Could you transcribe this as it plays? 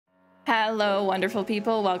Hello, wonderful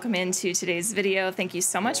people. Welcome into today's video. Thank you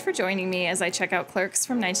so much for joining me as I check out Clerks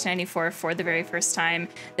from 1994 for the very first time.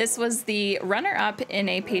 This was the runner-up in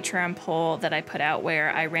a Patreon poll that I put out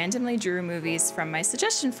where I randomly drew movies from my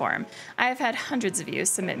suggestion form. I have had hundreds of you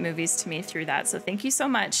submit movies to me through that, so thank you so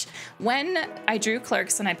much. When I drew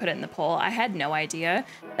Clerks and I put it in the poll, I had no idea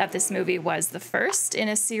that this movie was the first in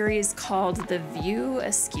a series called the View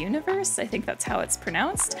Askewniverse. I think that's how it's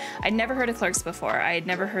pronounced. I'd never heard of Clerks before. I had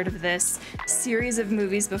never heard of this series of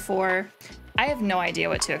movies before. I have no idea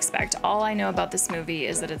what to expect. All I know about this movie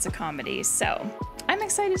is that it's a comedy, so I'm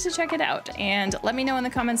excited to check it out. And let me know in the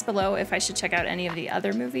comments below if I should check out any of the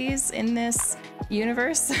other movies in this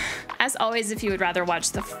universe. As always, if you would rather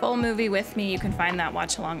watch the full movie with me, you can find that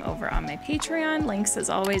watch along over on my Patreon. Links as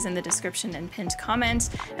always in the description and pinned comment.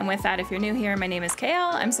 And with that, if you're new here, my name is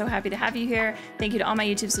KL. I'm so happy to have you here. Thank you to all my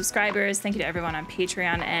YouTube subscribers. Thank you to everyone on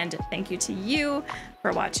Patreon, and thank you to you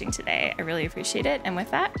for watching today. I really appreciate it. And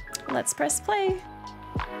with that, let's press play.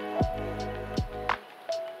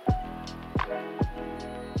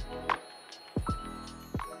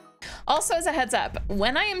 Also, as a heads up,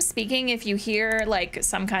 when I am speaking, if you hear like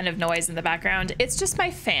some kind of noise in the background, it's just my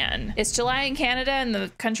fan. It's July in Canada and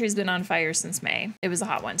the country's been on fire since May. It was a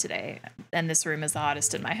hot one today, and this room is the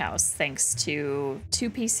hottest in my house thanks to 2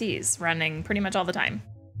 PCs running pretty much all the time.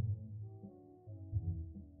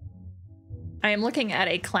 I am looking at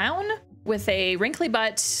a clown with a wrinkly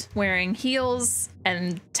butt, wearing heels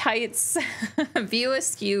and tights. View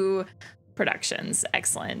Askew Productions.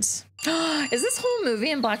 Excellent. Is this whole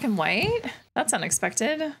movie in black and white? That's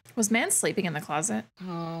unexpected. Was man sleeping in the closet?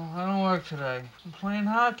 Oh, I don't work today. I'm playing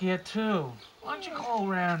hockey at 2. Why don't you call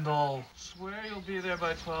Randal? Swear you'll be there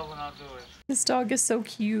by 12 and I'll do it. This dog is so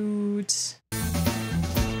cute. I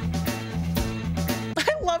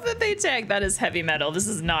love that they tag that as heavy metal. This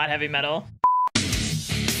is not heavy metal.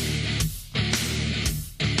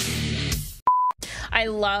 I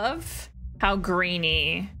love how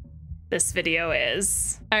grainy this video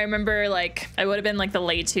is. I remember like, I would have been like the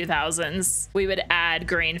late 2000s. We would add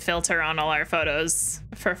grain filter on all our photos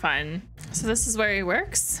for fun. So this is where he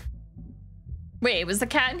works. Wait, was the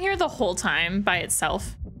cat in here the whole time by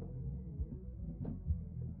itself?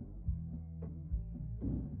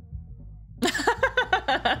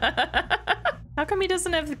 How come he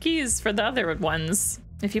doesn't have the keys for the other ones?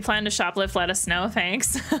 If you plan to shoplift, let us know,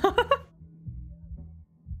 thanks.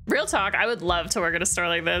 Real talk, I would love to work at a store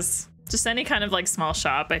like this. Just any kind of like small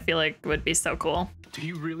shop, I feel like would be so cool. Do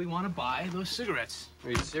you really want to buy those cigarettes? Are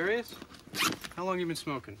you serious? How long you been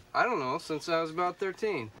smoking? I don't know, since I was about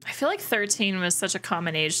 13. I feel like 13 was such a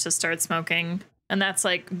common age to start smoking, and that's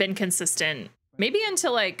like been consistent maybe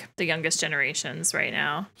until like the youngest generations right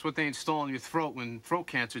now. It's what they install in your throat when throat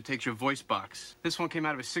cancer takes your voice box. This one came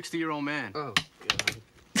out of a 60-year-old man. Oh, God.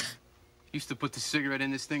 Used to put the cigarette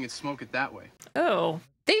in this thing and smoke it that way. Oh,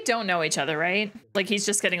 they don't know each other, right? Like he's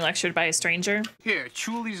just getting lectured by a stranger. Here,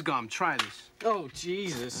 Chuli's gum. Try this. Oh,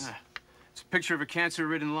 Jesus. It's a picture of a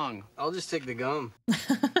cancer-ridden lung. I'll just take the gum.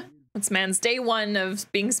 It's man's day 1 of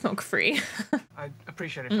being smoke-free. I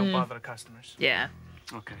appreciate it if you'll bother the customers. Yeah.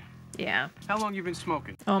 Okay. Yeah. How long you been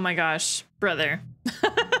smoking? Oh my gosh, brother.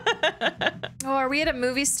 Oh, are we at a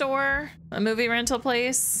movie store? A movie rental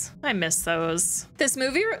place? I miss those. This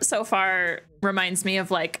movie so far reminds me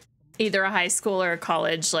of like either a high school or a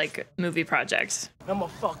college like movie project. I'ma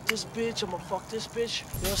fuck this bitch, I'ma fuck this bitch.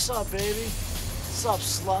 Yo, what's up, baby? What's up,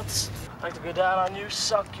 sluts? Like to go down on you,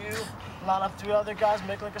 suck you, line up 3 other guys,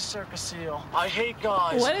 make like a circus seal. I hate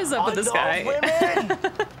guys. What is up with this guy? Women.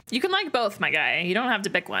 You can like both, my guy. You don't have to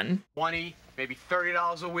pick one. 20, maybe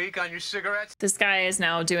 $30 a week on your cigarettes? This guy is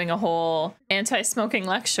now doing a whole anti-smoking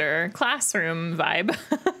lecture classroom vibe.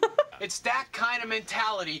 It's that kind of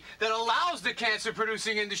mentality that allows the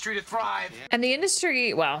cancer-producing industry to thrive. And the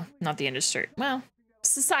industry, well, not the industry, well,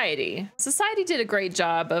 society did a great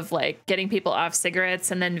job of like getting people off cigarettes,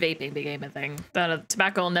 and then vaping became a thing. The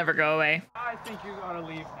tobacco will never go away. I think you gotta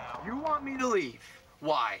leave now. You want me to leave?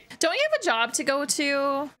 Why? Don't you have a job to go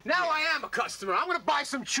to? Now I am a customer. I'm gonna buy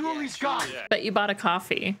some Chuli's gum. But you bought a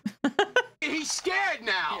coffee. He's scared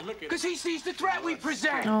now because he sees the threat we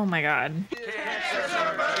present. Oh my God.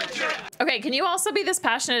 Okay, can you also be this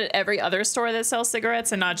passionate at every other store that sells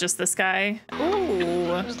cigarettes and not just this guy?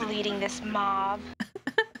 Ooh. Who's leading this mob?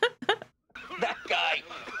 That guy.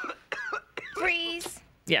 Freeze.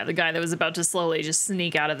 Yeah, the guy that was about to slowly just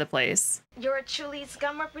sneak out of the place. You're a Chuli's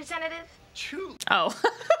gum representative? Chuli. Oh.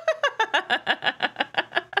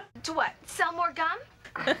 To what? Sell more gum?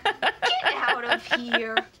 Get out of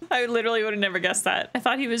here. I literally would have never guessed that. I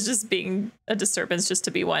thought he was just being a disturbance just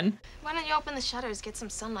to be one. Why don't you open the shutters, get some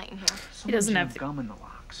sunlight in here? He doesn't have gum in the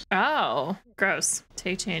lock. $20. Oh, gross.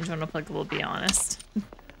 Take change when applicable, be honest.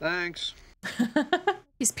 Thanks.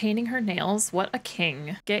 He's painting her nails. What a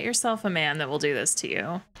king. Get yourself a man that will do this to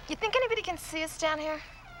you. You think anybody can see us down here?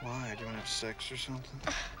 Why? Do you want to have sex or something?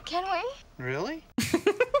 Can we? Really?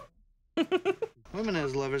 Women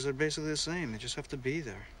as lovers are basically the same. They just have to be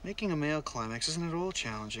there. Making a male climax isn't at all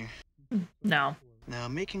challenging. No. Now,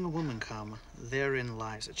 making a woman come, therein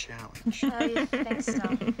lies a challenge. Oh, you think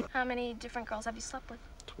so? How many different girls have you slept with?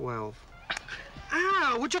 12.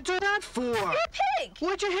 Ow! What'd you do that for? You're a pig!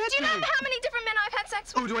 Why'd you hit me? Do you know how many different men I've had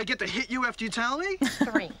sex with? Oh, do I get to hit you after you tell me?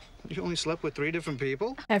 3. You only slept with 3 different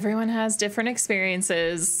people? Everyone has different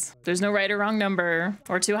experiences. There's no right or wrong number,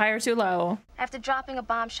 or too high or too low. After dropping a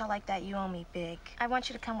bombshell like that, you owe me big. I want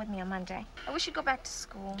you to come with me on Monday. I wish you'd go back to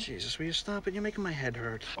school. Jesus, will you stop it? You're making my head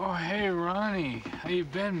hurt. Oh, hey, Ronnie. How you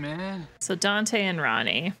been, man? So Dante and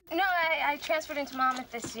Ronnie. No, I transferred into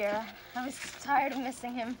Monmouth this year. I was tired of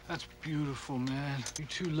missing him. That's beautiful, man. You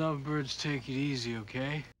two lovebirds take it easy,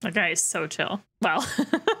 okay? That guy is so chill. Well,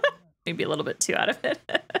 maybe a little bit too out of it.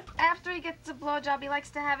 After he gets a blowjob, he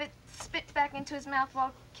likes to have it spit back into his mouth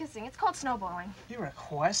while kissing. It's called snowballing. You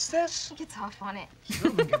request this? He gets off on it. You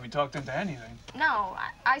haven't get me talked into anything. No,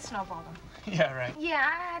 I snowballed him. Yeah, right. Yeah,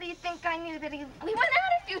 how do you think I knew that he... We went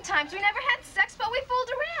out a few times. We never had sex, but we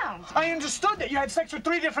fooled around. I understood that you had sex with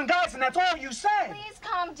 3 different guys, and that's all you said. Please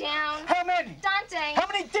calm down. How many? Dante. How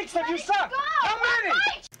many dicks have you sucked? Go. How many?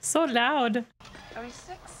 Right. So loud.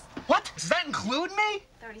 36. What? Does that include me?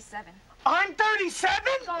 37. I'm 37?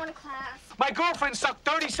 Going to class. My girlfriend sucked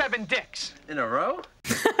 37 dicks. In a row?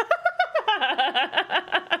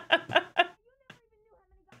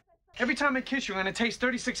 Every time I kiss you, I'm gonna taste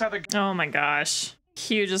 36 other... Oh my gosh.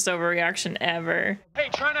 Hugest overreaction ever. Hey,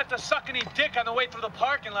 try not to suck any dick on the way through the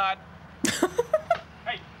parking lot.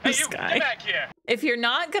 Hey, This you, guy. get back here. If you're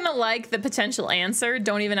not gonna like the potential answer,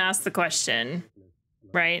 don't even ask the question.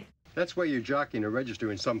 Right? That's why you're jockeying to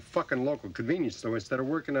register in some fucking local convenience store instead of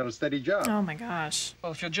working on a steady job. Oh my gosh.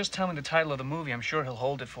 Well, if you'll just tell me the title of the movie, I'm sure he'll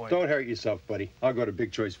hold it for you. Don't hurt yourself, buddy. I'll go to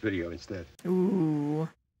Big Choice Video instead. Ooh.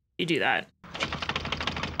 You do that.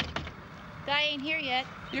 Guy ain't here yet.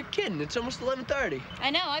 You're kidding. It's almost 11:30. I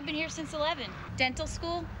know. I've been here since 11. Dental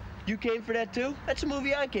school? You came for that too? That's a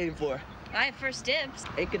movie I came for. I have first dibs.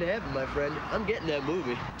 Ain't gonna happen, my friend. I'm getting that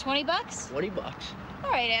movie. 20 bucks? 20 bucks.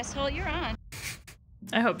 All right, asshole, you're on.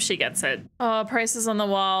 I hope she gets it. Oh, prices on the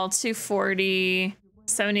wall, $2.40,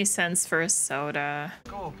 70 cents for a soda.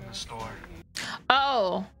 Go open the store.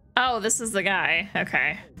 Oh, this is the guy.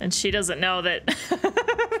 Okay. And she doesn't know that.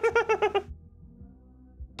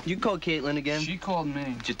 You called Caitlin again? She called me.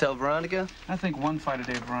 Did you tell Veronica? I think one fight a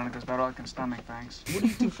day, Veronica's about all I can stomach, thanks. What do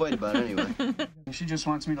you two fight about anyway? She just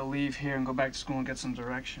wants me to leave here and go back to school and get some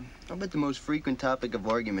direction. I bet the most frequent topic of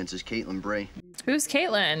arguments is Caitlin Bray. Who's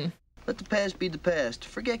Caitlin? Let the past be the past.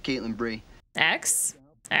 Forget Caitlin Bray. X?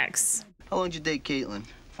 How long did you date Caitlin?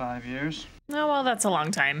 5 years. Oh, well, that's a long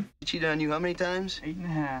time. She cheated on you how many times?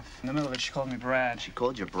 8.5. In the middle of it, she called me Brad. She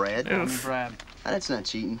called you Brad? Called me Brad. Ah, that's not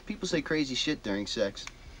cheating. People say crazy shit during sex.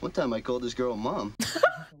 One time I called this girl Mom.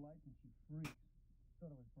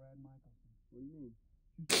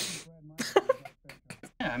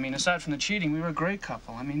 Yeah, I mean, aside from the cheating, we were a great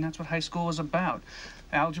couple. I mean, that's what high school was about.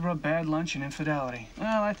 Algebra, bad lunch, and infidelity.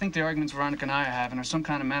 Well, I think the arguments Veronica and I are having are some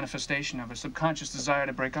kind of manifestation of a subconscious desire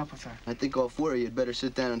to break up with her. I think all 4 of you had better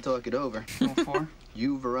sit down and talk it over. All 4?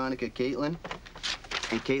 You, Veronica, Caitlin,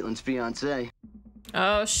 and Caitlin's fiance.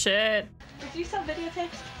 Oh, shit. Do you sell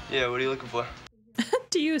videotapes? Yeah, what are you looking for?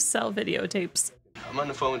 Do you sell videotapes? I'm on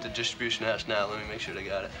the phone with the distribution house now. Let me make sure they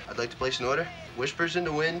got it. I'd like to place an order. Whispers in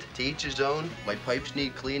the wind, to each his own. My pipes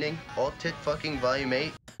need cleaning. All tit fucking volume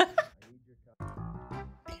 8.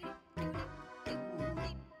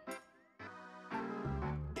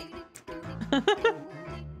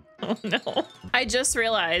 Oh no. I just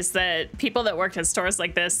realized that people that worked at stores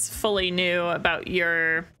like this fully knew about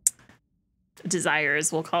your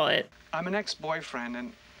desires, we'll call it. I'm an ex-boyfriend,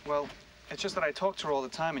 and, well, it's just that I talk to her all the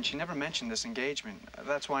time, and she never mentioned this engagement.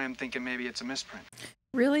 That's why I'm thinking maybe it's a misprint.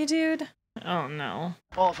 Really, dude? Oh no.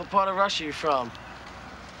 Oh, what part of Russia you from?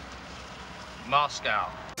 Moscow.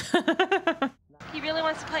 He really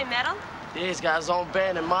wants to play metal? Yeah, he's got his own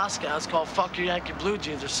band in Moscow. It's called Fuck Your Yankee Blue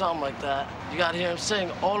Jeans or something like that. You gotta hear him sing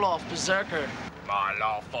Olaf Berserker. My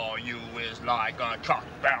love for you is like a truck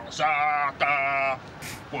berserker.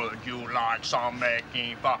 Would you like some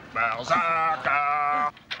making fuck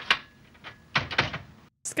berserker?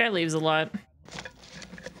 This guy leaves a lot.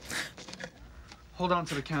 Hold on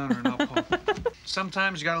to the counter and I'll pull.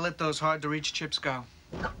 Sometimes you gotta let those hard-to-reach chips go.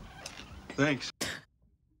 Thanks.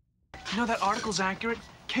 You know, that article's accurate.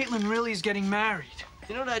 Caitlin really is getting married.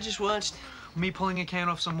 You know what I just watched? Me pulling a can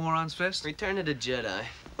off some moron's fist? Return of the Jedi.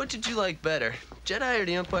 What did you like better? Jedi or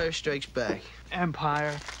The Empire Strikes Back?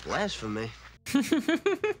 Empire. Blasphemy.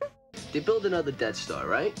 They built another Death Star,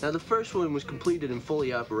 right? Now, the first one was completed and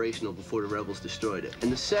fully operational before the Rebels destroyed it.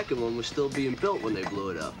 And the second one was still being built when they blew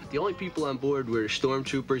it up. The only people on board were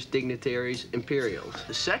stormtroopers, dignitaries, Imperials.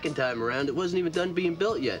 The second time around, it wasn't even done being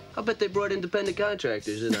built yet. I bet they brought independent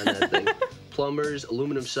contractors in on that thing. Plumbers,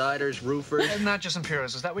 aluminum siders, roofers. And not just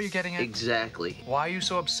Imperials. Is that what you're getting at? Exactly. Why are you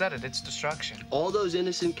so upset at its destruction? All those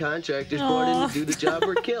innocent contractors brought in to do the job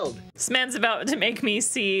were killed. This man's about to make me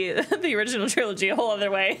see the original trilogy a whole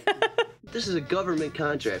other way. This is a government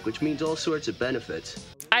contract, which means all sorts of benefits.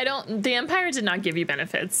 The Empire did not give you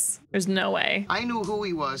benefits. There's no way. I knew who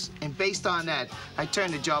he was, and based on that, I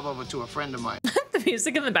turned the job over to a friend of mine. The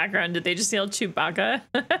music in the background, did they just yell Chewbacca?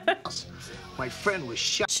 My friend was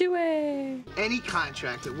shot. Chewie. Any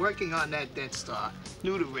contractor working on that Death Star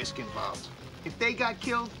knew the risk involved. If they got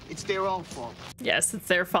killed, it's their own fault. Yes, it's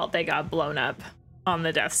their fault they got blown up on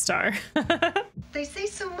the Death Star. They say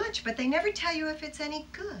so much, but they never tell you if it's any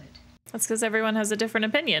good. That's because everyone has a different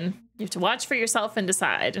opinion. You have to watch for yourself and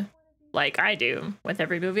decide, like I do with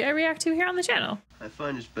every movie I react to here on the channel. I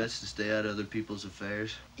find it's best to stay out of other people's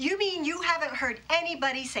affairs. You mean you haven't heard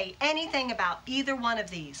anybody say anything about either one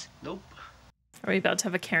of these? Nope. Are we about to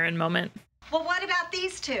have a Karen moment? Well, what about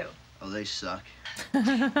these two? Oh, they suck.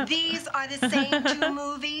 These are the same two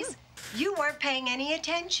movies? You weren't paying any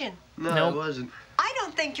attention. No, Nope. I wasn't. I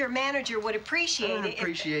don't think your manager would appreciate I don't it.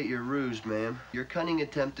 appreciate your ruse, ma'am. Your cunning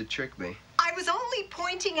attempt to trick me. I was only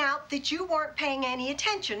pointing out that you weren't paying any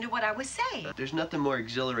attention to what I was saying. There's nothing more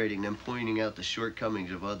exhilarating than pointing out the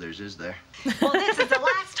shortcomings of others, is there? Well, this is the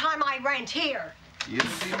last time I rent here. You'd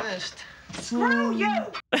be missed. Screw you!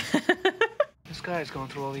 This guy's going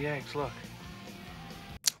through all the eggs, look.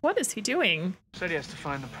 What is he doing? Said he has to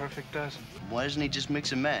find the perfect dozen. Why doesn't he just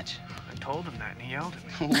mix and match? I told him that and he yelled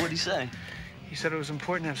at me. What'd he say? He said it was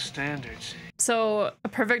important to have standards. So a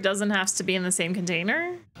perfect dozen has to be in the same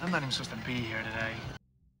container? I'm not even supposed to be here today.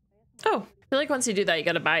 Oh, I feel like once you do that, you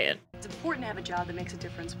gotta buy it. It's important to have a job that makes a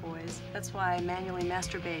difference, boys. That's why I manually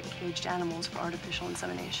masturbate caged animals for artificial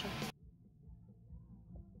insemination.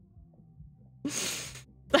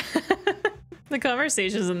 The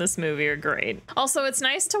conversations in this movie are great. Also, it's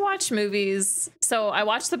nice to watch movies. So I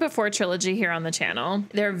watched the Before trilogy here on the channel.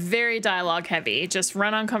 They're very dialogue heavy, just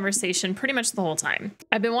run on conversation pretty much the whole time.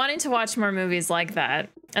 I've been wanting to watch more movies like that,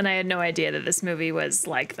 and I had no idea that this movie was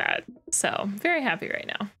like that. So very happy right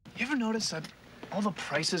now. You ever notice that all the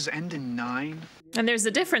prices end in 9? And there's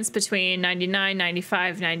a difference between 99,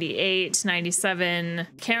 95, 98, 97.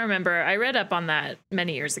 Can't remember. I read up on that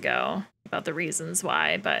many years ago about the reasons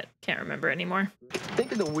why, but can't remember anymore.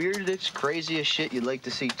 Think of the weirdest, craziest shit you'd like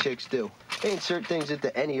to see chicks do. They insert things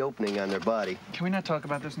into any opening on their body. Can we not talk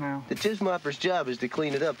about this now? The jizz mopper's job is to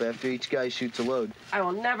clean it up after each guy shoots a load. I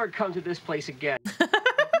will never come to this place again.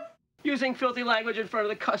 Using filthy language in front of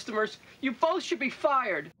the customers. You both should be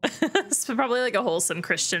fired. This is probably like a wholesome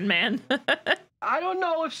Christian man. I don't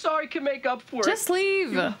know if sorry can make up for it. Just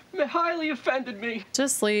leave. You highly offended me.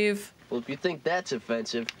 Just leave. Well, if you think that's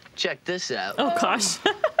offensive, check this out. Oh, gosh.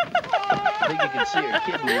 I think you can see her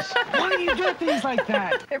kidneys. Why do you do things like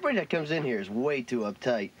that? Everybody that comes in here is way too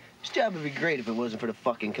uptight. This job would be great if it wasn't for the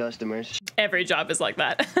fucking customers. Every job is like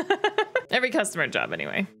that. Every customer job,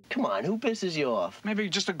 anyway. Come on, who pisses you off? Maybe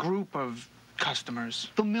just a group of customers.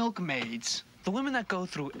 The milkmaids. The women that go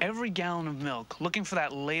through every gallon of milk looking for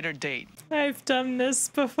that later date. I've done this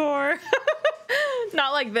before.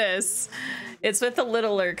 Not like this. It's with the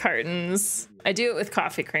littler cartons. I do it with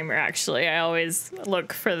coffee creamer, actually. I always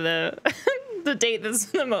look for the the date that's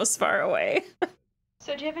the most far away.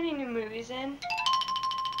 So do you have any new movies in?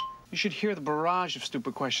 You should hear the barrage of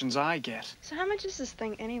stupid questions I get. So how much is this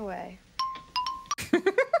thing anyway?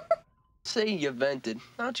 Say you vented.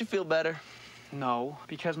 Don't you feel better? No,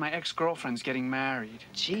 because my ex-girlfriend's getting married.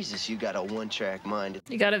 Jesus, you got a one-track mind.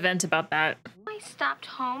 You gotta vent about that. I stopped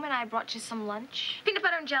home and I brought you some lunch. Peanut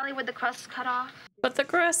butter and jelly with the crust cut off. But the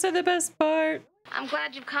crusts are the best part. I'm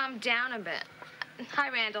glad you've calmed down a bit. Hi,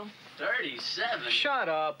 Randal. 37? Shut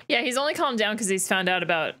up. Yeah, he's only calmed down because he's found out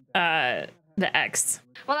about the ex.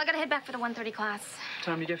 Well, I gotta head back for the 1:30 class. What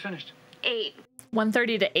time do you get finished? 8.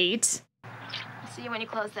 1:30 to 8. I'll see you when you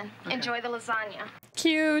close then. Okay. Enjoy the lasagna.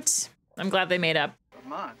 Cute. I'm glad they made up.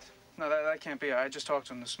 Vermont? No, that can't be. I just talked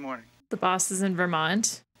to him this morning. The boss is in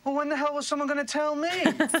Vermont. Well, when the hell was someone gonna tell me?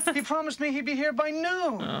 He promised me he'd be here by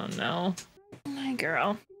noon. Oh, no. My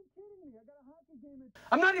girl.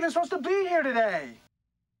 I'm not even supposed to be here today.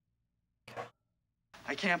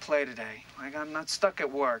 I can't play today. Like, I'm not stuck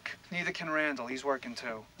at work. Neither can Randal. He's working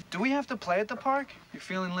too. Do we have to play at the park? You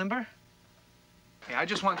feeling limber? Yeah, I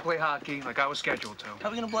just want to play hockey like I was scheduled to. How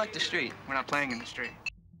are we gonna block the street? We're not playing in the street.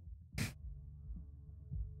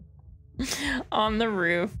 On the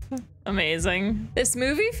roof. Amazing. This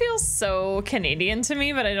movie feels so Canadian to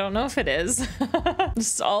me, but I don't know if it is.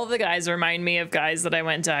 Just all of the guys remind me of guys that I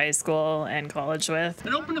went to high school and college with.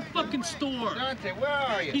 And open the fucking store. Dante, where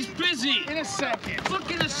are you? He's busy. In a second.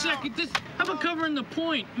 Fuck in a second. How about covering the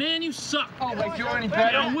point? Man, you suck. Oh, like you're any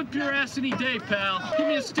better? I'll whip your ass any day, pal. Give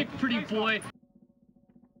me a stick, pretty boy.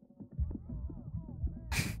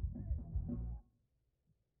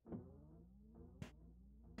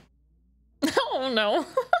 Oh no.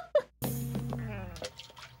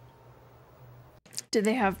 Do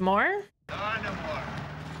they have more? No more.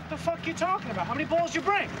 What the fuck you talking about? How many balls you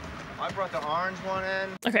bring? I brought the orange one in.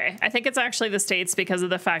 Okay, I think it's actually the States because of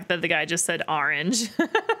the fact that the guy just said orange.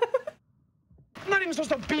 I'm not even supposed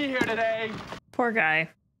to be here today. Poor guy.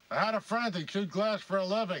 I had a friend that chewed glass for a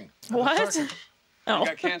living. What? Oh. You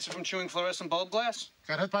got cancer from chewing fluorescent bulb glass?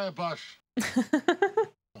 Got hit by a bus.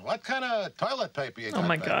 What kind of toilet paper you got? Oh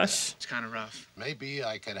my back gosh. It's kind of rough. there? Maybe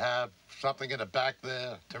I could have something in the back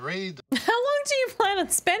there to read. How long do you plan on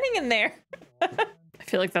spending in there? I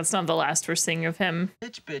feel like that's not the last we're seeing of him.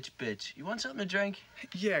 Bitch. You want something to drink?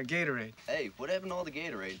 Yeah, Gatorade. Hey, what happened to all the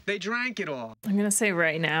Gatorade? They drank it all. I'm gonna say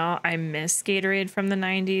right now, I miss Gatorade from the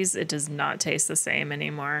 90s. It does not taste the same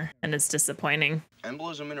anymore, and it's disappointing.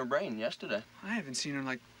 Embolism in her brain yesterday. I haven't seen her in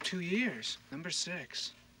like 2 years. Number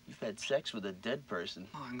 6. You've had sex with a dead person.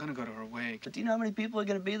 Oh, I'm gonna go to her wake. But do you know how many people are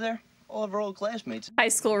gonna be there? All of our old classmates. High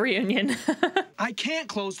school reunion. I can't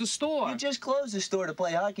close the store. You just closed the store to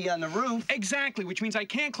play hockey on the roof. Exactly, which means I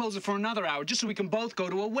can't close it for another hour just so we can both go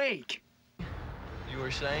to a wake. You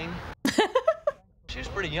were saying? She was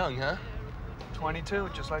pretty young, huh? 22,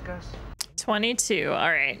 just like us. 22.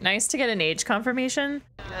 All right. Nice to get an age confirmation.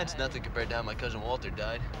 That's nothing compared to how my cousin Walter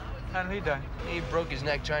died. How did he die? He broke his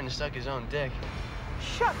neck trying to suck his own dick.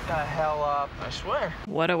 Shut the hell up. I swear.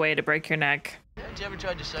 What a way to break your neck. Haven't you ever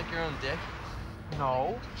tried to suck your own dick?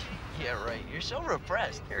 No. Yeah, right. You're so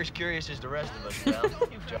repressed. You're as curious as the rest of us, pal.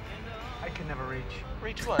 You've tried. I can never reach.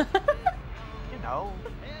 Reach what? You know.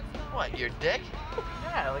 What, your dick?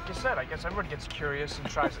 Yeah, like you said, I guess everyone gets curious and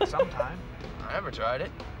tries it sometime. I never tried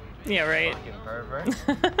it. Yeah, right. Fucking pervert.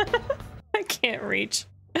 I can't reach.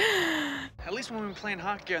 At least when we were playing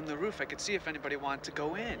hockey on the roof, I could see if anybody wanted to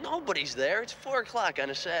go in. Nobody's there. It's 4 o'clock on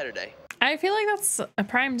a Saturday. I feel like that's a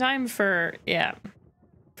prime time for, yeah,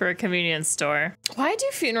 for a convenience store. Why do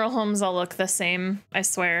funeral homes all look the same? I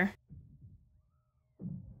swear.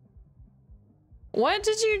 What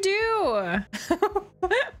did you do?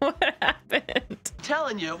 What happened? I'm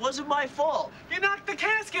telling you, it wasn't my fault. You knocked the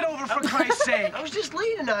casket over, for Christ's sake. I was just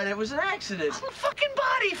leaning on it. It was an accident. Her fucking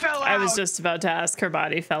body fell out. I was just about to ask, her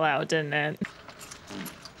body fell out, didn't it?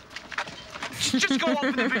 Just go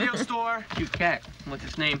open the video store. Cute cat. What's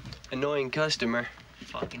its name? Annoying customer.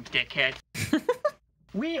 Fucking dickhead.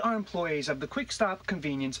 We are employees of the Quick Stop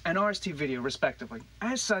Convenience and RST Video, respectively.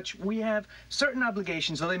 As such, we have certain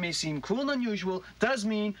obligations, though they may seem cruel and unusual, does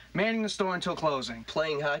mean manning the store until closing.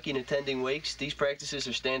 Playing hockey and attending wakes, these practices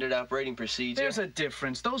are standard operating procedure. There's a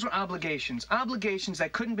difference. Those were obligations. Obligations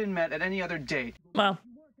that couldn't have been met at any other date. Well,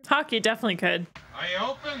 hockey definitely could. Are you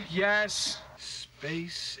open? Yes.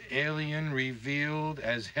 Space alien revealed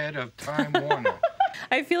as head of Time Warner.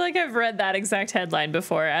 I feel like I've read that exact headline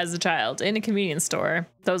before as a child in a convenience store.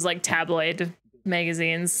 Those like tabloid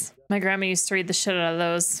magazines. My grandma used to read the shit out of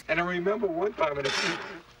those. And I remember one time in a...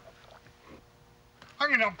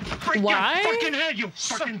 I'm gonna break Why? your fucking head, you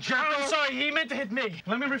fucking jerk. I'm sorry, he meant to hit me.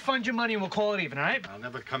 Let me refund your money and we'll call it even, all right? I'll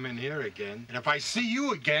never come in here again. And if I see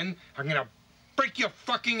you again, I'm gonna break your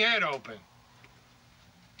fucking head open.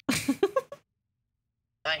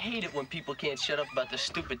 I hate it when people can't shut up about the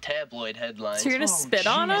stupid tabloid headlines. So you're gonna spit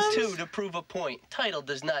on And us? 2, to prove a point, title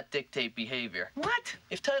does not dictate behavior. What?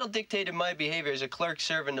 If title dictated my behavior as a clerk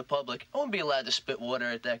serving the public, I wouldn't be allowed to spit water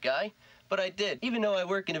at that guy. But I did. Even though I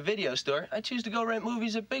work in a video store, I choose to go rent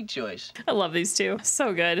movies at Big Choice. I love these two.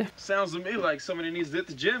 So good. Sounds to me like somebody needs to hit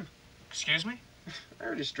the gym. Excuse me? I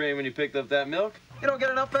heard you strained when you picked up that milk. You don't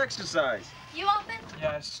get enough exercise. You open?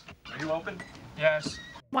 Yes. Are you open? Yes.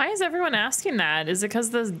 Why is everyone asking that? Is it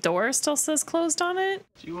because the door still says closed on it?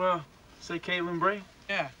 Did you, say Caitlin Bray?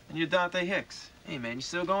 Yeah. And you're Dante Hicks. Hey, man, you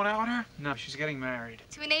still going out with her? No, she's getting married.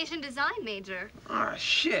 To an Asian design major. Ah,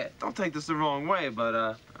 shit. Don't take this the wrong way,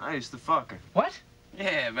 but, I used to fuck her. What?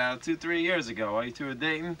 Yeah, about 2-3 years ago while you two were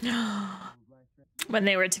dating. When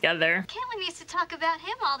they were together. Caitlin used to talk about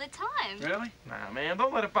him all the time. Really? Nah, man,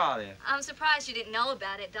 don't let it bother you. I'm surprised you didn't know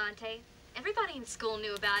about it, Dante. Everybody in school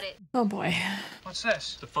knew about it. Oh boy. What's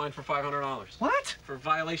this? It's a fine for $500. What? For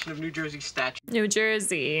violation of New Jersey statute. New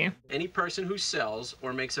Jersey. Any person who sells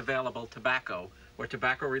or makes available tobacco or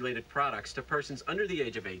tobacco-related products to persons under the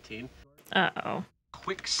age of 18. Uh-oh.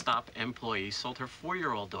 Quick Stop employee sold her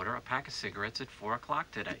 4-year-old daughter a pack of cigarettes at 4 o'clock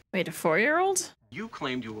today. Wait, a 4-year-old? You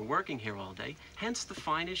claimed you were working here all day, hence the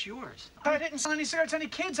fine is yours. I didn't sell any cigarettes to any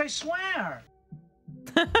kids, I swear.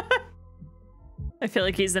 I feel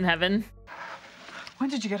like he's in heaven. When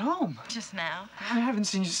did you get home? Just now. I haven't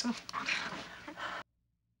seen you so...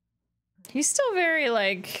 He's still very,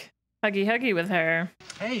 like, huggy-huggy with her.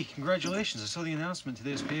 Hey, congratulations. I saw the announcement in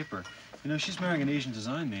today's paper. You know, she's marrying an Asian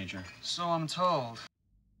design major. So I'm told.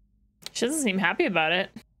 She doesn't seem happy about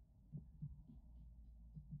it.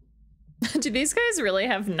 Do these guys really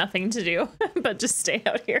have nothing to do but just stay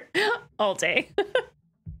out here all day?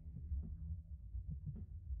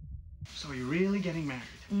 So are you really getting married?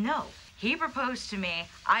 No. He proposed to me.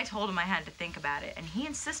 I told him I had to think about it, and he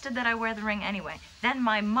insisted that I wear the ring anyway. Then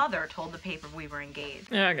my mother told the paper we were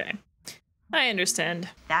engaged. Okay. I understand.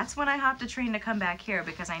 That's when I hopped a train to come back here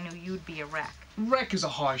because I knew you'd be a wreck. Wreck is a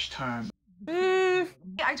harsh term.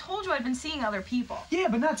 I told you I'd been seeing other people. Yeah,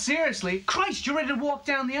 but not seriously. Christ, you're ready to walk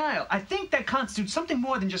down the aisle. I think that constitutes something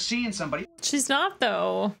more than just seeing somebody. She's not,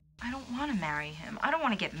 though. I don't want to marry him. I don't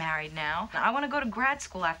want to get married now. I want to go to grad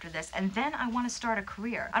school after this, and then I want to start a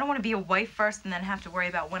career. I don't want to be a wife first and then have to worry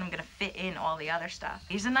about when I'm going to fit in all the other stuff.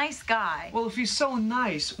 He's a nice guy. Well, if he's so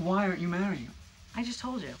nice, why aren't you marrying him? I just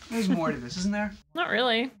told you. There's more to this, isn't there? Not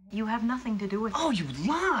really. You have nothing to do with it. Oh, you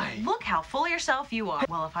lie! Look how full of yourself you are.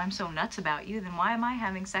 Well, if I'm so nuts about you, then why am I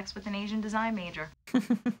having sex with an Asian design major? Well,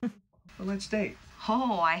 let's date.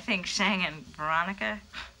 Oh, I think Shang and Veronica,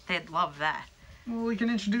 they'd love that. Well, we can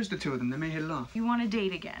introduce the two of them. They may hit it off. You want to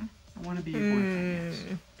date again? I want to be your boyfriend,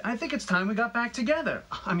 yes. I think it's time we got back together.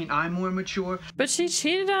 I mean, I'm more mature. But she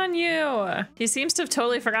cheated on you. He seems to have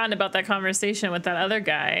totally forgotten about that conversation with that other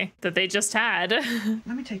guy that they just had. Let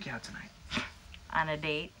me take you out tonight. On a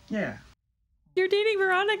date? Yeah. You're dating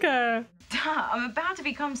Veronica. Duh, I'm about to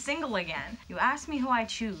become single again. You ask me who I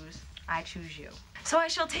choose you. So I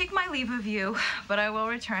shall take my leave of you, but I will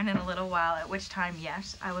return in a little while, at which time,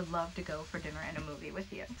 yes, I would love to go for dinner and a movie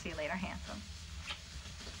with you. See you later, handsome.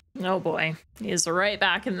 Oh boy, he's right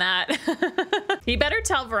back in that. He better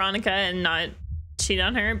tell Veronica and not cheat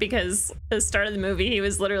on her, because at the start of the movie, he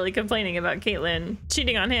was literally complaining about Caitlin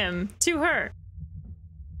cheating on him to her.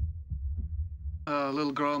 A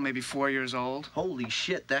little girl, maybe 4 years old. Holy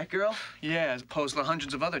shit, that girl? Yeah, as opposed to the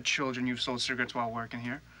hundreds of other children you've sold cigarettes while working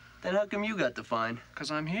here. Then how come you got the fine?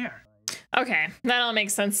 Because I'm here. Okay, that all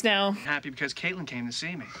makes sense now. Happy because Caitlin came to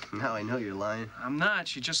see me. Now I know you're lying. I'm not.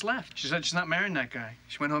 She just left. She said she's not marrying that guy.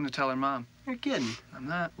 She went home to tell her mom. You're kidding. I'm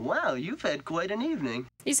not. Wow, you've had quite an evening.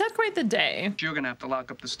 He's had quite the day. You're gonna have to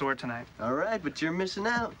lock up the store tonight. All right, but you're missing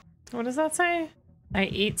out. What does that say? I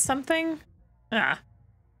eat something? Ah.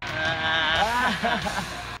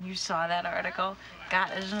 You saw that article? God,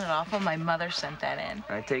 isn't it awful? My mother sent that in.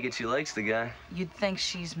 I take it she likes the guy. You'd think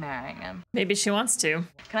she's marrying him. Maybe she wants to.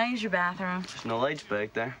 Can I use your bathroom? There's no lights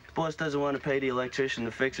back there. The boss doesn't want to pay the electrician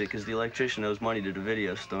to fix it because the electrician owes money to the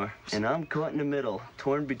video store. And I'm caught in the middle,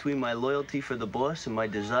 torn between my loyalty for the boss and my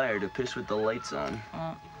desire to piss with the lights on.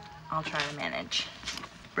 Well, I'll try to manage.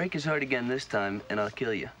 Break his heart again this time, and I'll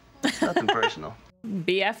kill you. Nothing personal.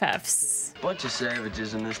 BFFs. Bunch of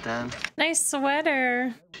savages in this town. Nice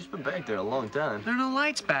sweater. She's been back there a long time. There are no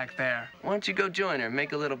lights back there. Why don't you go join her?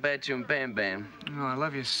 Make a little bedroom bam bam. Oh, I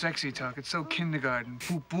love your sexy talk. It's so kindergarten.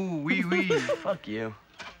 Boo boo, wee wee. Fuck you.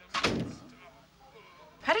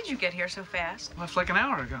 How did you get here so fast? Left like an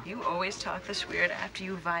hour ago. You always talk this weird after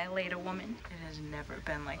you violate a woman. It has never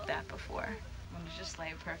been like that before. I'm gonna just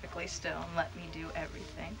lay perfectly still and let me do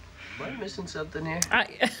everything. Am I missing something here?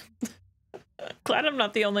 Glad I'm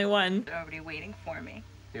not the only one. They're already waiting for me.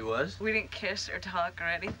 He was? We didn't kiss or talk or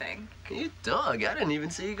anything. You dog, I didn't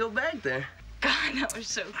even see you go back there. God, that was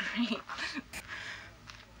so great.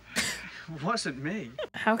 It wasn't me.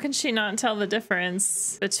 How can she not tell the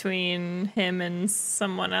difference between him and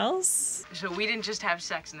someone else? So we didn't just have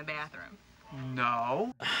sex in the bathroom?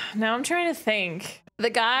 No. Now I'm trying to think. The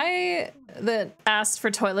guy that asked for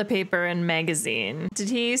toilet paper and magazine, did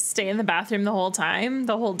he stay in the bathroom the whole time?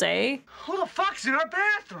 The whole day? Who the fuck's in our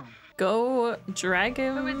bathroom? Go drag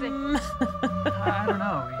him. Who is it? I don't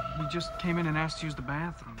know. He just came in and asked to use the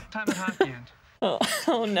bathroom. Time at hockey end.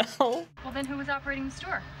 Oh no. Well, then who was operating the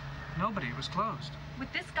store? Nobody. It was closed.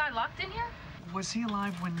 With this guy locked in here? Was he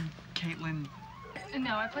alive when Caitlin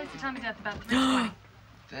No, I placed the time of death about 3:20.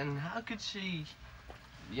 Then how could she,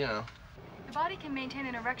 you know? The body can maintain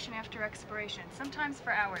an erection after expiration, sometimes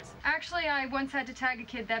for hours. Actually, I once had to tag a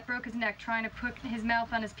kid that broke his neck trying to put his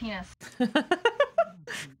mouth on his penis.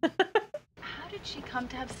 How did she come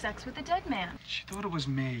to have sex with a dead man? She thought it was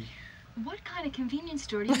me. What kind of convenience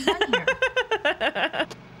store do you run here?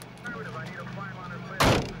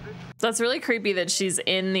 That's really creepy that she's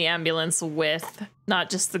in the ambulance with not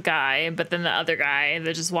just the guy, but then the other guy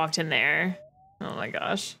that just walked in there. Oh my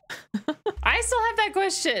gosh. I still have that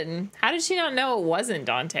question. How did she not know it wasn't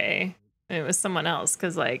Dante? And it was someone else,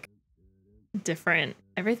 because like, different.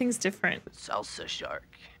 Everything's different. Salsa shark.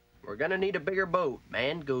 We're gonna need a bigger boat.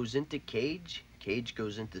 Man goes into cage, cage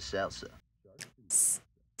goes into salsa.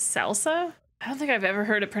 Salsa? I don't think I've ever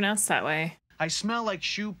heard it pronounced that way. I smell like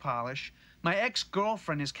shoe polish. My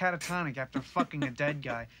ex-girlfriend is catatonic after fucking a dead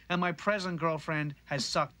guy, and my present girlfriend has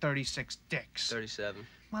sucked 36 dicks. 37.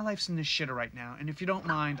 My life's in the shitter right now, and if you don't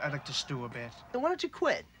mind, I'd like to stew a bit. Then why don't you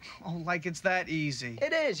quit? Oh, like it's that easy.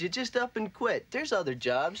 It is. You just up and quit. There's other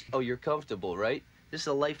jobs. Oh, you're comfortable, right? This is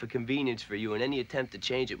a life of convenience for you, and any attempt to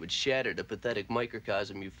change it would shatter the pathetic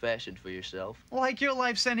microcosm you've fashioned for yourself. Like your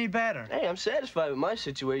life's any better. Hey, I'm satisfied with my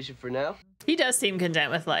situation for now. He does seem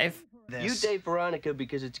content with life. You date Veronica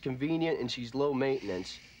because it's convenient and she's low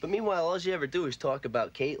maintenance. But meanwhile, all you ever do is talk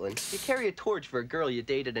about Caitlin. You carry a torch for a girl you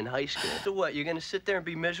dated in high school. So what, you're gonna sit there and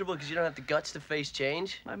be miserable because you don't have the guts to face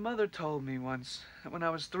change? My mother told me once that when I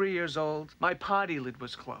was 3 years old, my potty lid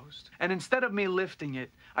was closed. And instead of me lifting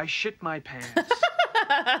it, I shit my pants.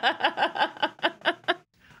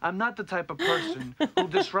 I'm not the type of person who'll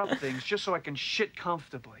disrupt things just so I can shit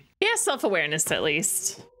comfortably. He has self-awareness at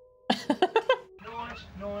least.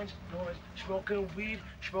 Noise, smoking weed,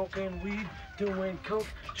 doing coke,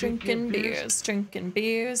 Drinking beers,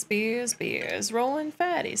 rolling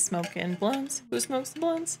fatties, smoking blunts. Who smokes the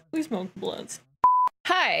blunts? We smoke the blunts.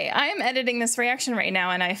 Hi, I'm editing this reaction right now,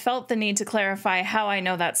 and I felt the need to clarify how I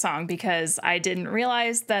know that song because I didn't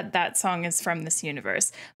realize that that song is from this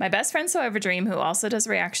universe. My best friend So Ever Dream, who also does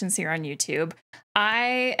reactions here on YouTube,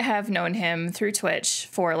 I have known him through Twitch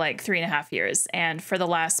for like 3.5 years, and for the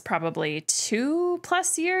last probably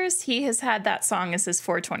 2+ years, he has had that song as his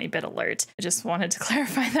 420-bit alert. I just wanted to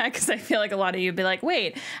clarify that because I feel like a lot of you would be like,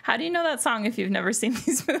 wait, how do you know that song if you've never seen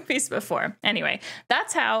these movies before? Anyway,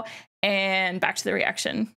 that's how. And back to the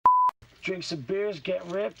reaction. Drink some beers, get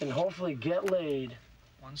ripped, and hopefully get laid.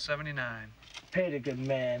 $179. Paid a good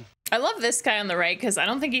man. I love this guy on the right because I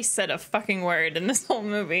don't think he said a fucking word in this whole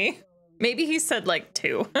movie. Maybe he said like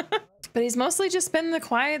 2. But he's mostly just been the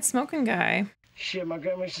quiet smoking guy. Shit, my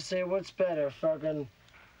grandma used to say, what's better, fucking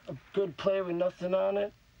a good play with nothing on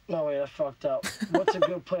it? No, wait, I fucked up. What's a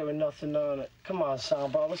good play with nothing on it? Come on,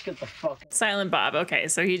 Silent Bob, let's get the fuck. Silent Bob, okay,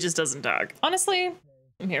 so he just doesn't talk. Honestly,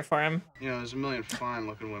 I'm here for him. You know, there's a million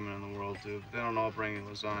fine-looking women in the world, dude. They don't all bring you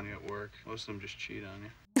lasagna at work. Most of them just cheat on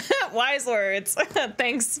you. Wise words.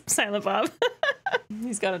 Thanks, Silent Bob.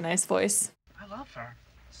 He's got a nice voice. I love her.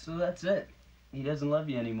 So that's it. He doesn't love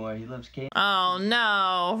you anymore. He loves Kate. Oh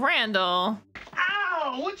no, Randal.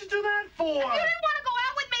 Ow! What'd you do that for? You didn't want to go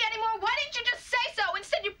out with me anymore. Why didn't you just say so?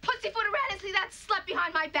 Instead, you pussyfoot around and see that slut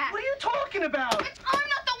behind my back. What are you talking about? I'm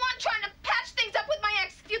not the one trying to patch things up with my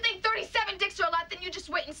ex. If you think 37 dicks are a lot, then you just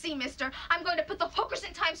wait and see, mister. I'm going to put the hookers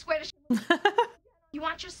in Times Square to You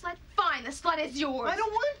want your slut? Fine, the slut is yours. I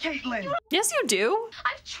don't want Caitlin. Yes, you do.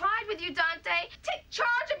 I've tried with you, Dante. Take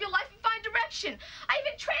charge of your life and find direction. I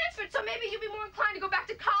even transferred, so maybe you'll be more inclined to go back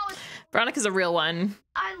to college. Veronica's a real one.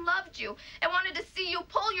 I loved you and wanted to see you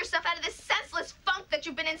pull yourself out of this senseless funk that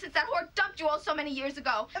you've been in since that whore dumped you all so many years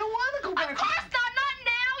ago. I don't want to go back. Of course not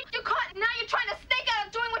now. You're caught. Now you're trying to snake out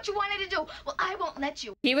of doing what you wanted to do. Well, I won't let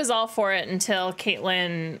you. He was all for it until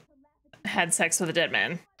Caitlin had sex with a dead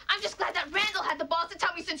man. I'm just glad that Randal had the balls to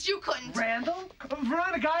tell me since you couldn't. Randal?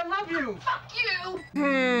 Veronica, I love you. Fuck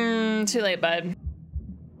you. Too late, bud.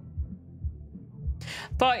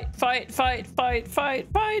 Fight, fight, fight, fight,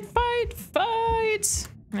 fight, fight, fight, fight.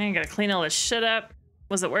 I gotta clean all this shit up.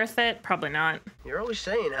 Was it worth it? Probably not. You're always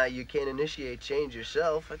saying how you can't initiate change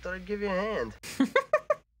yourself. I thought I'd give you a hand.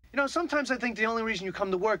 You know, sometimes I think the only reason you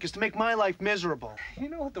come to work is to make my life miserable. You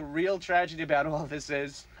know what the real tragedy about all this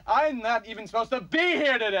is? I'm not even supposed to be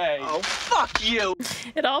here today! Oh, fuck you!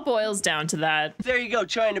 It all boils down to that. There you go,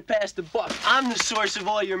 trying to pass the buck. I'm the source of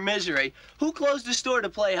all your misery. Who closed the store to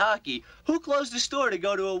play hockey? Who closed the store to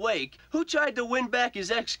go to a wake? Who tried to win back his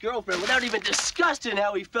ex-girlfriend without even discussing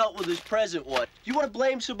how he felt with his present one? You want to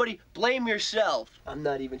blame somebody? Blame yourself. I'm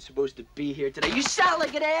not even supposed to be here today. You sound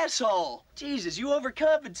like an asshole! Jesus, you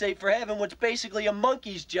overcompensate for having what's basically a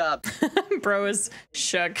monkey's job. Bro is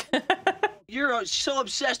shook. You're so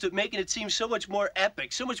obsessed with making it seem so much more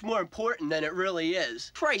epic, so much more important than it really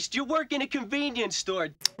is. Christ, you work in a convenience store.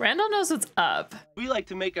 Randall knows what's up. We like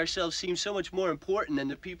to make ourselves seem so much more important than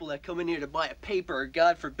the people that come in here to buy a paper or,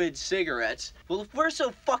 God forbid, cigarettes. Well, if we're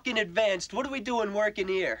so fucking advanced, what are we doing working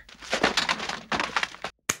here?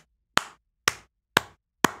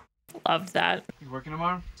 Loved that. You working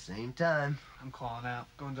tomorrow? Same time. I'm calling out.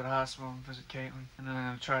 Going to the hospital and visit Caitlin. And then I'm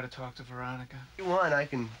gonna try to talk to Veronica. If you want, I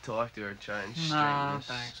can talk to her, try and straighten this.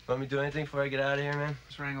 Thanks. Want me to do anything before I get out of here, man?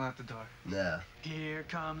 Just wrangle out the door. No. Here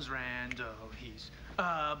comes Randal. He's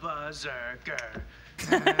a berserker.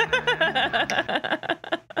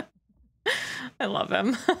 I love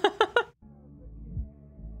him.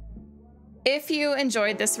 If you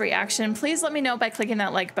enjoyed this reaction, please let me know by clicking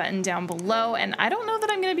that like button down below. And I don't know that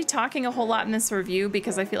I'm going to be talking a whole lot in this review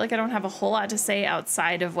because I feel like I don't have a whole lot to say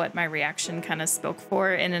outside of what my reaction kind of spoke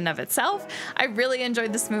for in and of itself. I really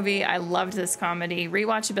enjoyed this movie. I loved this comedy.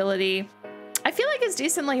 Rewatchability, I feel like it's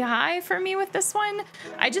decently high for me with this one.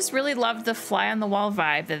 I just really loved the fly on the wall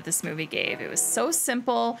vibe that this movie gave. It was so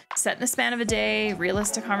simple, set in the span of a day,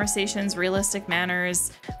 realistic conversations, realistic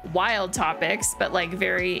manners, wild topics, but like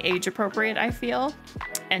very age appropriate, I feel,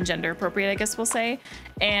 and gender appropriate, I guess we'll say.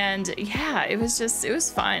 And yeah, it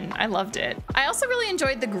was fun. I loved it. I also really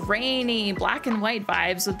enjoyed the grainy black and white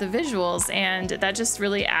vibes with the visuals, and that just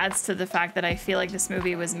really adds to the fact that I feel like this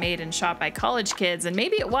movie was made and shot by college kids, and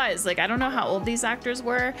maybe it was. Like, I don't know how old these actors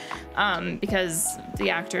were, because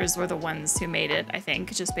the actors were the ones who made it, I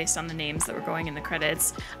think, just based on the names that were going in the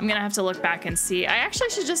credits. I'm gonna have to look back and see. I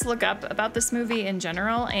actually should just look up about this movie in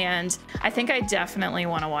general, and I think I definitely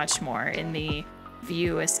want to watch more in the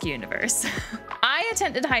View Askewniverse. I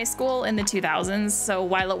attended high school in the 2000s, so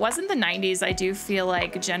while it wasn't the 90s, I do feel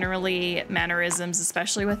like generally mannerisms,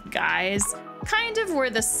 especially with guys, kind of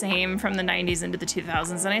were the same from the 90s into the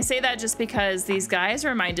 2000s. And I say that just because these guys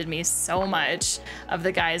reminded me so much of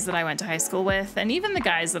the guys that I went to high school with, and even the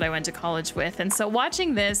guys that I went to college with. And so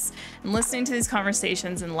watching this and listening to these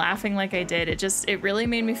conversations and laughing like I did, it really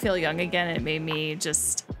made me feel young again. It made me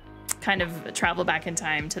just kind of travel back in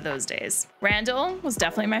time to those days. Randal was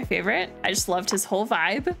definitely my favorite. I just loved his whole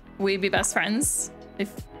vibe. We'd be best friends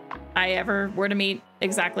if I ever were to meet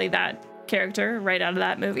exactly that character right out of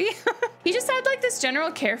that movie. He just had like this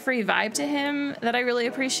general carefree vibe to him that I really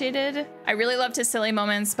appreciated. I really loved his silly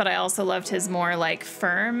moments, but I also loved his more like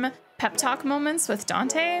firm pep talk moments with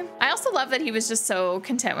Dante. I also love that he was just so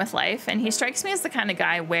content with life, and he strikes me as the kind of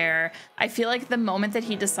guy where I feel like the moment that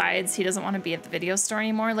he decides he doesn't want to be at the video store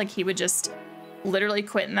anymore, like he would just literally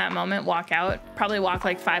quit in that moment, walk out, probably walk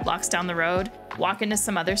like 5 blocks down the road, walk into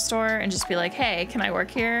some other store and just be like, hey, can I work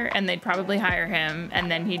here? And they'd probably hire him, and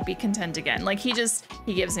then he'd be content again. Like he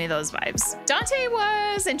gives me those vibes. Dante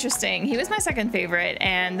was interesting. He was my second favorite,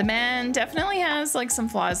 and the man definitely has like some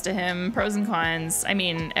flaws to him, pros and cons. I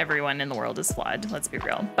mean, everyone in the world is flawed, let's be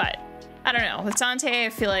real. But I don't know, with Dante, I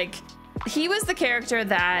feel like he was the character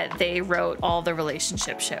that they wrote all the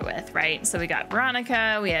relationship shit with, right? So we got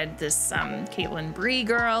Veronica, we had this Caitlin Bree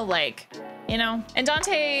girl, like, you know? And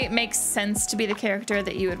Dante makes sense to be the character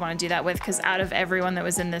that you would want to do that with, because out of everyone that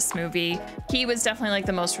was in this movie, he was definitely like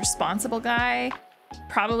the most responsible guy,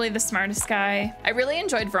 probably the smartest guy. I really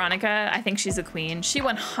enjoyed Veronica. I think she's a queen. She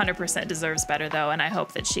 100% deserves better though, and I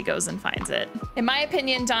hope that she goes and finds it. In my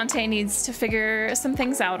opinion, Dante needs to figure some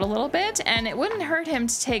things out a little bit, and it wouldn't hurt him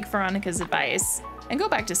to take Veronica's advice and go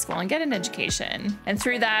back to school and get an education. And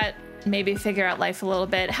through that, maybe figure out life a little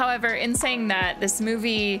bit. However, in saying that, this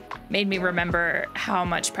movie made me remember how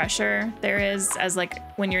much pressure there is as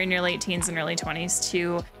like when you're in your late teens and early 20s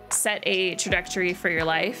to set a trajectory for your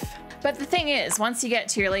life. But the thing is, once you get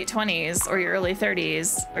to your late 20s or your early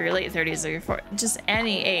 30s or your late 30s or your 40s, just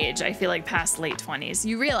any age, I feel like past late 20s,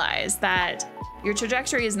 you realize that your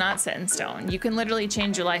trajectory is not set in stone. You can literally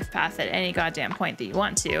change your life path at any goddamn point that you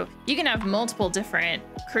want to. You can have multiple different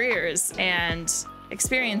careers and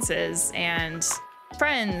experiences and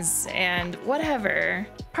friends and whatever,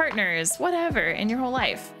 partners, whatever in your whole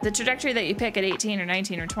life. The trajectory that you pick at 18 or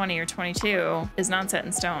 19 or 20 or 22 is not set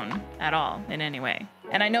in stone at all in any way.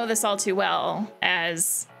 And I know this all too well,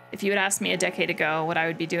 as if you had asked me a decade ago what I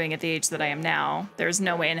would be doing at the age that I am now, there's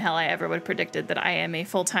no way in hell I ever would have predicted that I am a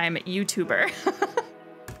full-time YouTuber.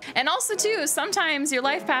 And also too, sometimes your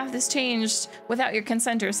life path is changed without your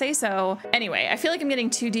consent or say so. Anyway, I feel like I'm getting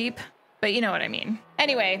too deep but you know what I mean.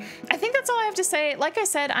 Anyway, I think that's all I have to say. Like I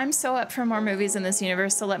said, I'm so up for more movies in this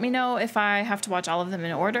universe, so let me know if I have to watch all of them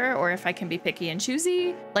in order or if I can be picky and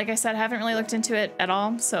choosy. Like I said, I haven't really looked into it at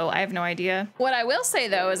all, so I have no idea. What I will say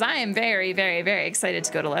though is I am very, very, very excited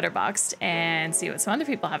to go to Letterboxd and see what some other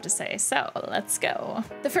people have to say. So let's go.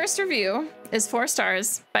 The first review is 4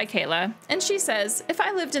 stars by Kayla, and she says, if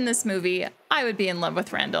I lived in this movie, I would be in love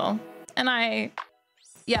with Randal. And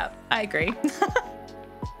yeah, I agree.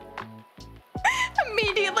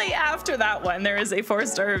 Immediately after that one, there is a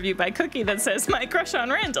 4-star review by Cookie that says, my crush on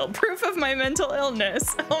Randal, proof of my mental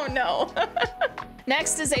illness. Oh no.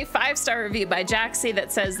 Next is a 5-star review by Jaxie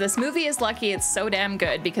that says, this movie is lucky it's so damn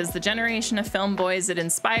good because the generation of film boys it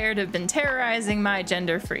inspired have been terrorizing my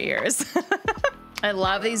gender for years. I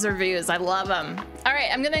love these reviews. I love them. All right,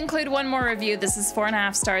 I'm gonna include one more review. This is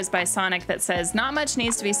 4.5 stars by Sonic that says, not much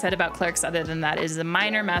needs to be said about Clerks other than that it is a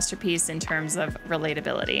minor masterpiece in terms of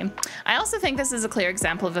relatability. I also think this is a clear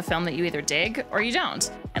example of a film that you either dig or you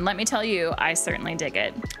don't. And let me tell you, I certainly dig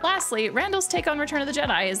it. Lastly, Randal's take on Return of the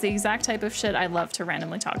Jedi is the exact type of shit I love to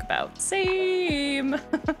randomly talk about. Same.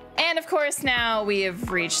 And of course, now we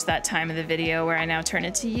have reached that time of the video where I now turn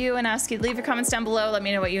it to you and ask you to leave your comments down below. Let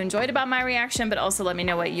me know what you enjoyed about my reaction, but also let me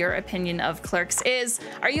know what your opinion of Clerks is.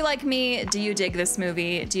 Are you like me? Do you dig this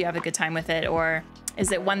movie? Do you have a good time with it? Or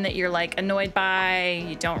is it one that you're like annoyed by?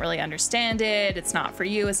 You don't really understand it. It's not for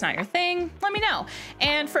you. It's not your thing. Let me know.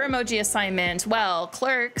 And for emoji assignment, well,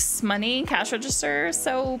 Clerks, money, cash register.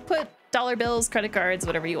 So put dollar bills, credit cards,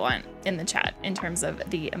 whatever you want in the chat in terms of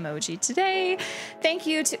the emoji today. Thank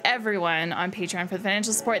you to everyone on Patreon for the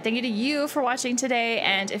financial support. Thank you to you for watching today.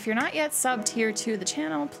 And if you're not yet subbed here to the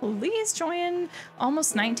channel, please join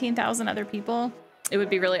almost 19,000 other people. It would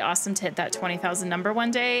be really awesome to hit that 20,000 number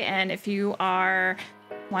one day. And if you are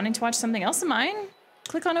wanting to watch something else of mine,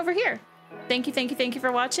 click on over here. Thank you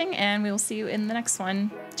for watching, and we will see you in the next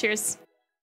one. Cheers.